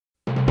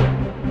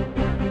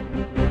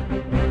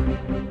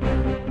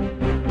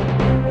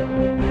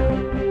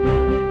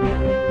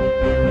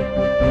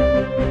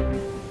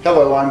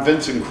Hello, I'm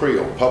Vincent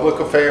Creel, Public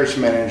Affairs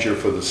Manager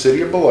for the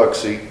City of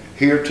Biloxi,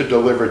 here to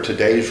deliver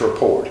today's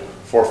report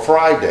for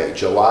Friday,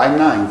 July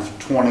 9th,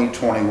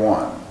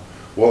 2021.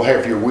 We'll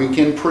have your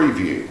weekend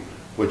preview,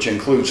 which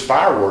includes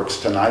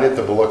fireworks tonight at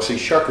the Biloxi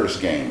Shuckers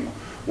game.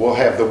 We'll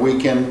have the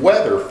weekend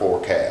weather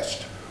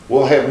forecast.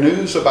 We'll have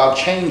news about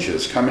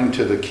changes coming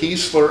to the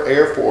Keesler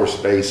Air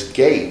Force Base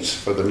gates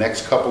for the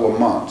next couple of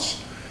months.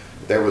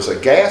 There was a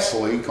gas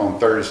leak on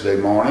Thursday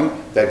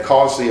morning that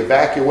caused the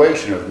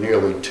evacuation of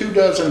nearly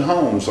 24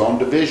 homes on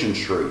Division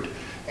Street.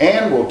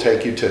 And we'll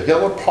take you to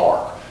Hiller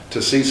Park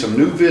to see some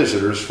new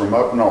visitors from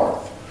up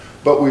north.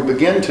 But we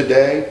begin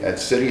today at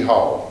City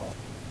Hall.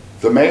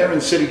 The Mayor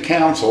and City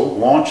Council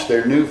launched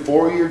their new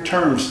 4-year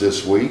terms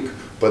this week,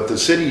 but the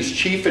city's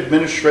Chief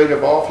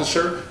Administrative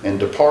Officer and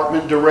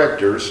department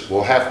directors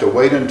will have to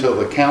wait until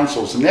the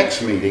Council's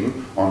next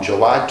meeting on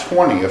July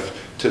 20th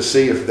to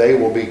see if they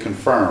will be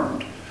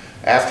confirmed.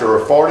 After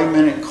a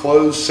 40-minute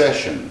closed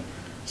session,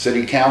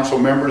 City Council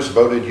members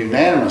voted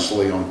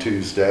unanimously on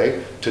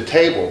Tuesday to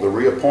table the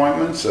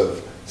reappointments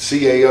of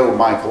CAO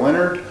Mike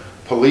Leonard,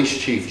 Police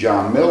Chief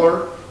John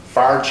Miller,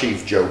 Fire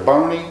Chief Joe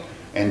Boney,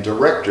 and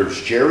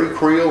Directors Jerry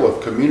Creel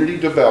of Community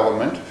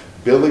Development,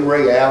 Billy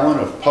Ray Allen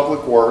of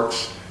Public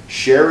Works,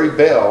 Sherry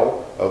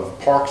Bell of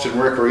Parks and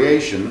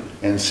Recreation,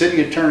 and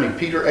City Attorney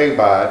Peter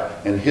Abide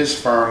and his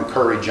firm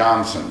Curry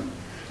Johnson.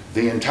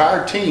 The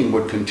entire team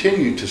would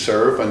continue to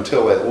serve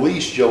until at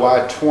least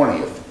July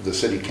 20th, the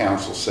City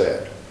Council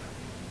said.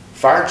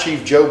 Fire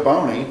Chief Joe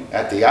Boney,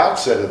 at the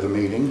outset of the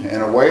meeting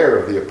and aware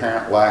of the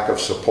apparent lack of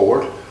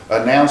support,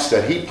 announced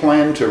that he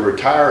planned to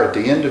retire at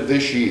the end of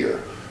this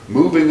year,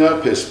 moving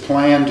up his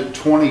planned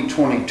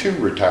 2022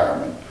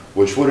 retirement,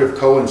 which would have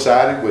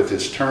coincided with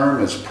his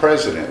term as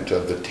president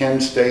of the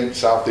 10-state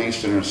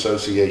Southeastern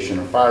Association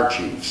of Fire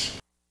Chiefs.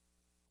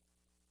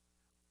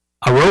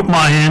 I wrote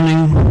my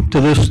ending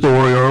to this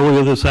story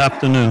earlier this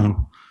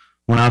afternoon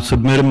when I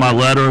submitted my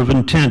letter of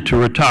intent to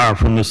retire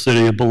from the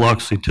City of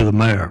Biloxi to the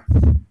Mayor,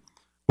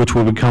 which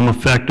will become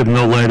effective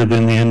no later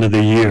than the end of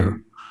the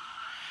year,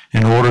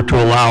 in order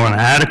to allow an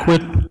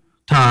adequate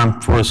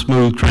time for a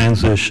smooth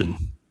transition.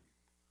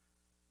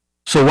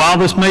 So while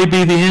this may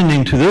be the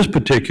ending to this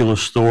particular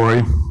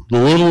story, the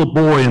little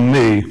boy in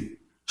me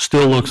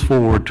still looks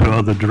forward to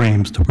other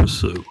dreams to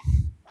pursue.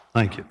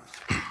 Thank you.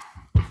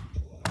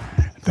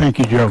 Thank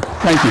you, Joe.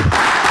 Thank you.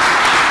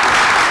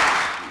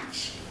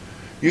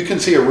 You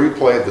can see a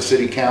replay of the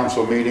City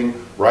Council meeting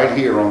right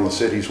here on the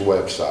city's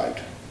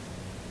website.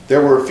 There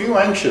were a few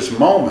anxious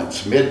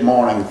moments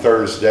mid-morning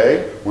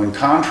Thursday when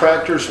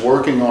contractors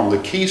working on the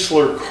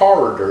Keesler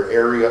corridor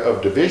area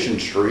of Division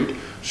Street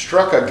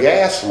struck a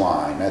gas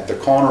line at the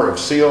corner of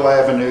Seal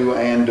Avenue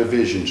and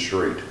Division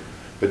Street.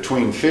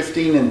 Between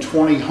 15 and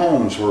 20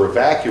 homes were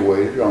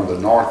evacuated on the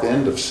north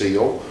end of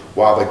Seal,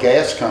 while the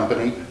gas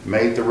company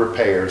made the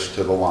repairs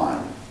to the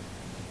line.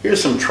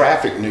 Here's some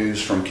traffic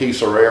news from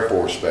Keesler Air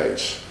Force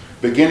Base.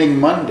 Beginning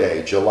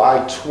Monday,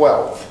 July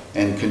 12th,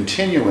 and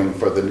continuing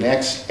for the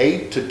next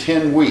 8 to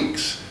 10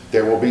 weeks,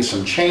 there will be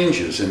some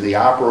changes in the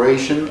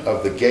operation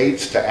of the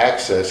gates to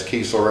access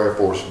Keesler Air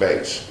Force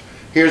Base.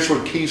 Here's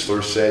what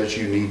Keesler says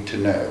you need to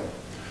know.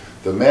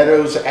 The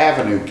Meadows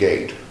Avenue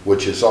gate,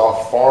 which is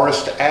off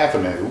Forest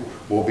Avenue,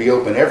 will be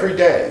open every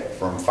day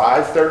from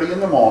 5:30 in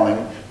the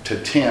morning to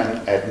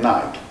 10 at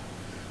night.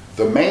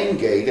 The main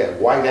gate at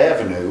White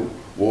Avenue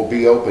will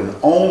be open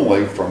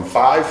only from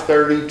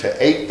 5:30 to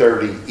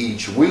 8:30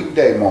 each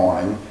weekday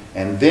morning,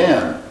 and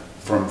then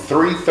from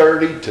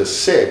 3:30 to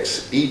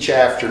 6 each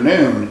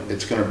afternoon,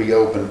 it's going to be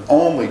open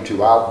only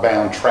to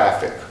outbound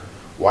traffic.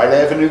 White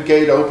Avenue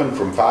gate open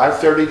from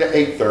 5:30 to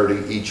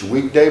 8:30 each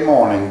weekday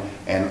morning,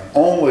 and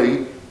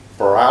only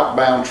for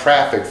outbound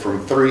traffic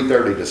from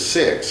 3:30 to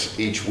 6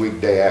 each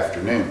weekday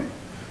afternoon.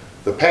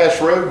 The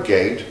Pass Road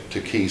gate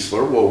to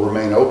Keesler will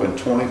remain open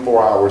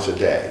 24 hours a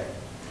day.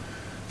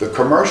 The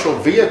commercial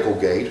vehicle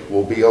gate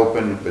will be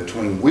open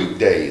between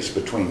weekdays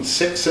between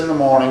 6 in the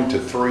morning to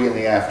 3 in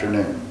the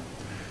afternoon.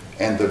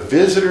 And the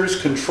Visitors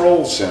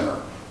Control Center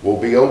will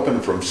be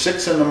open from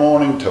 6 in the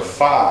morning to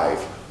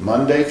 5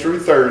 Monday through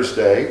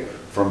Thursday,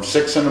 from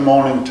 6 in the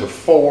morning to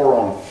 4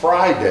 on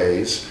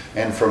Fridays,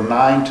 and from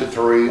 9 to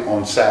 3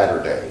 on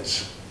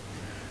Saturdays.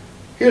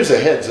 Here's a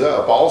heads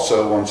up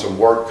also on some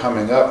work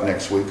coming up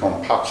next week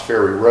on Pops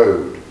Ferry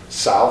Road,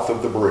 south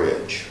of the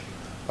bridge.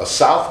 A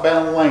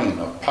southbound lane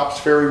of Pops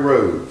Ferry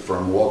Road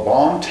from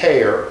Bon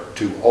Terre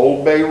to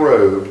Old Bay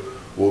Road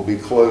will be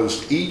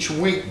closed each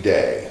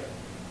weekday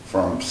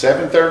from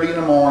 7:30 in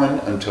the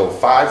morning until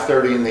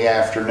 5:30 in the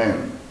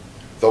afternoon.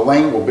 The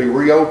lane will be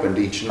reopened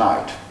each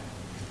night.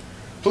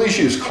 Please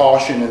use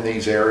caution in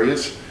these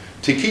areas.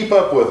 To keep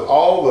up with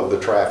all of the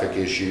traffic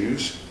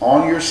issues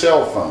on your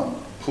cell phone,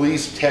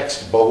 please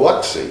text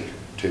Biloxi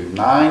to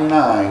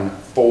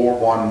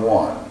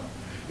 99411.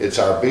 It's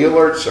our Be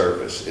Alert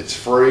service. It's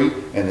free,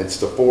 and it's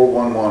the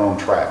 411 on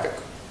traffic.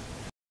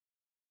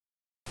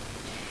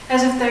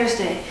 As of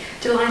Thursday,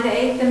 July the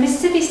 8th, the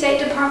Mississippi State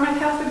Department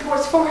of Health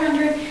reports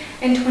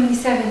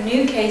 427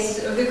 new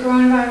cases of the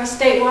coronavirus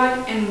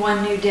statewide and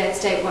 1 new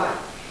death statewide.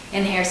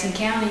 In Harrison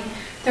County,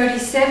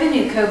 37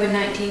 new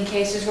COVID-19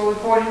 cases were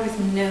reported with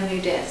no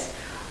new deaths.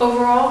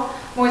 Overall,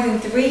 more than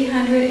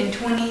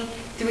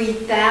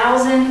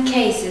 323,000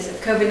 cases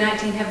of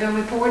COVID-19 have been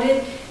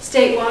reported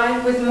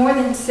statewide, with more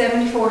than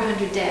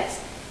 7,400 deaths.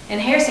 In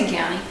Harrison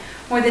County,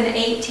 more than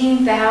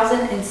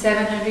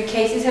 18,700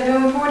 cases have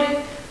been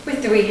reported,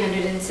 with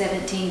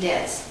 317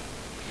 deaths.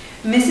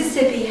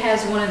 Mississippi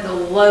has one of the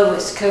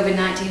lowest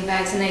COVID-19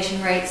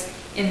 vaccination rates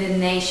in the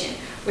nation,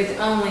 with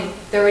only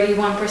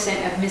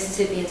 31% of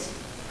Mississippians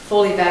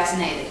fully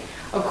vaccinated,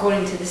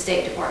 according to the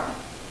State Department.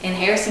 In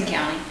Harrison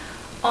County,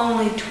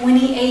 only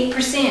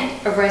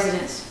 28% of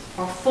residents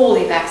are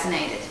fully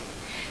vaccinated.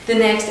 The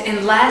next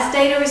and last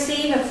day to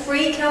receive a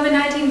free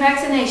COVID-19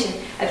 vaccination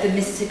at the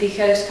Mississippi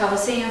Coast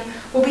Coliseum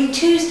will be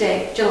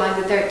Tuesday, July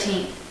the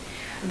 13th.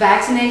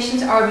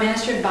 Vaccinations are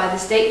administered by the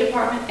State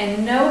Department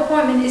and no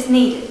appointment is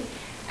needed.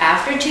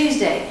 After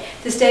Tuesday,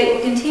 the state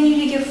will continue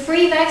to give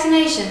free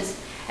vaccinations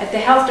at the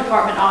Health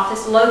Department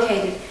office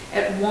located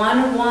at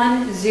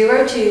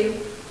 1102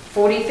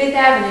 45th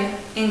Avenue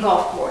in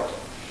Gulfport.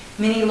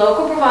 Many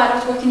local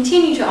providers will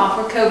continue to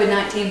offer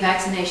COVID-19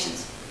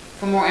 vaccinations.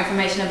 For more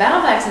information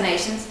about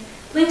vaccinations,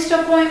 links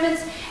to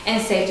appointments,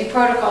 and safety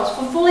protocols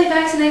for fully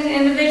vaccinated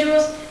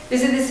individuals,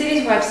 visit the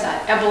city's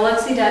website at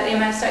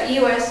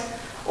biloxi.ms.us,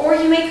 or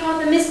you may call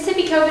the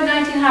Mississippi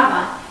COVID-19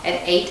 hotline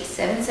at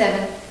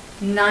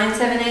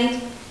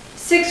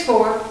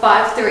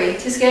 877-978-6453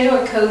 to schedule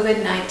a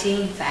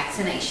COVID-19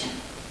 vaccination.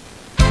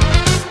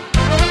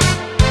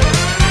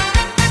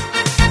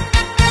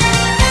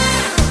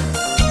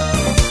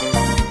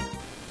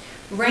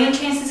 Rain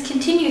chances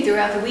continue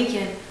throughout the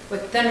weekend,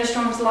 with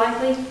thunderstorms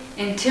likely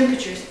and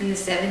temperatures in the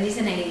 70s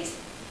and 80s.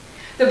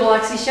 The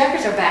Biloxi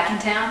Shuckers are back in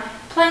town,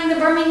 playing the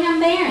Birmingham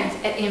Barons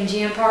at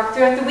MGM Park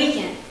throughout the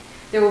weekend.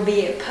 There will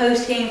be a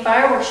post-game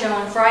fireworks show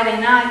on Friday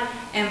night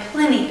and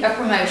plenty of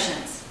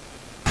promotions.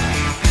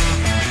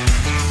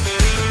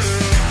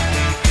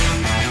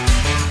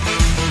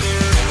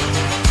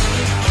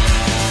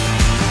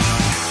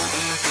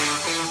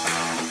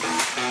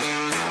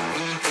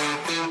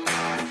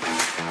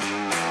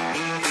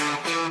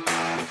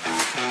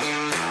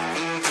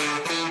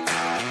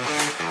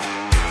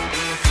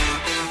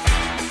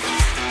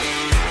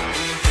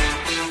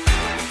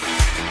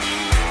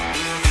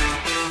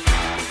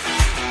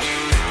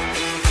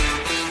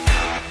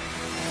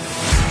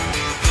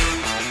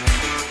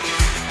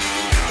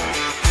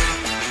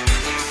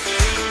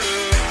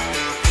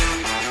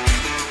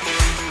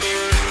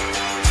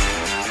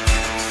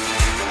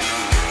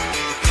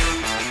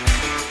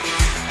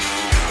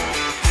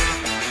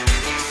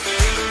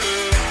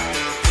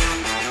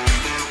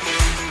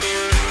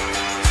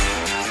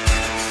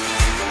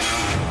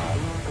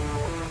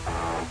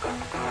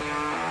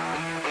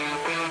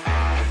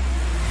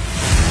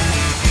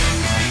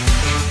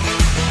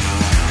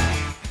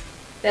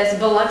 That's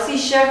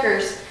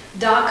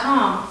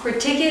BiloxiShuckers.com for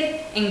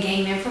ticket and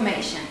game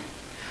information.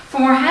 For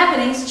more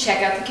happenings,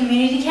 check out the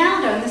community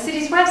calendar on the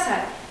city's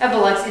website at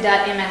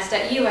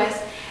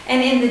biloxi.ms.us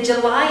and in the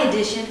July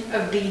edition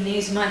of B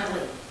News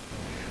Monthly.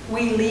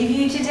 We leave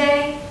you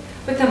today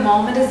with a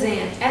moment of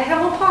zen at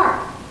Hillel Park,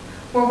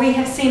 where we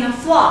have seen a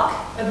flock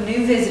of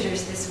new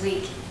visitors this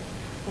week.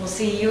 We'll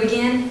see you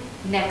again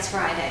next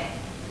Friday.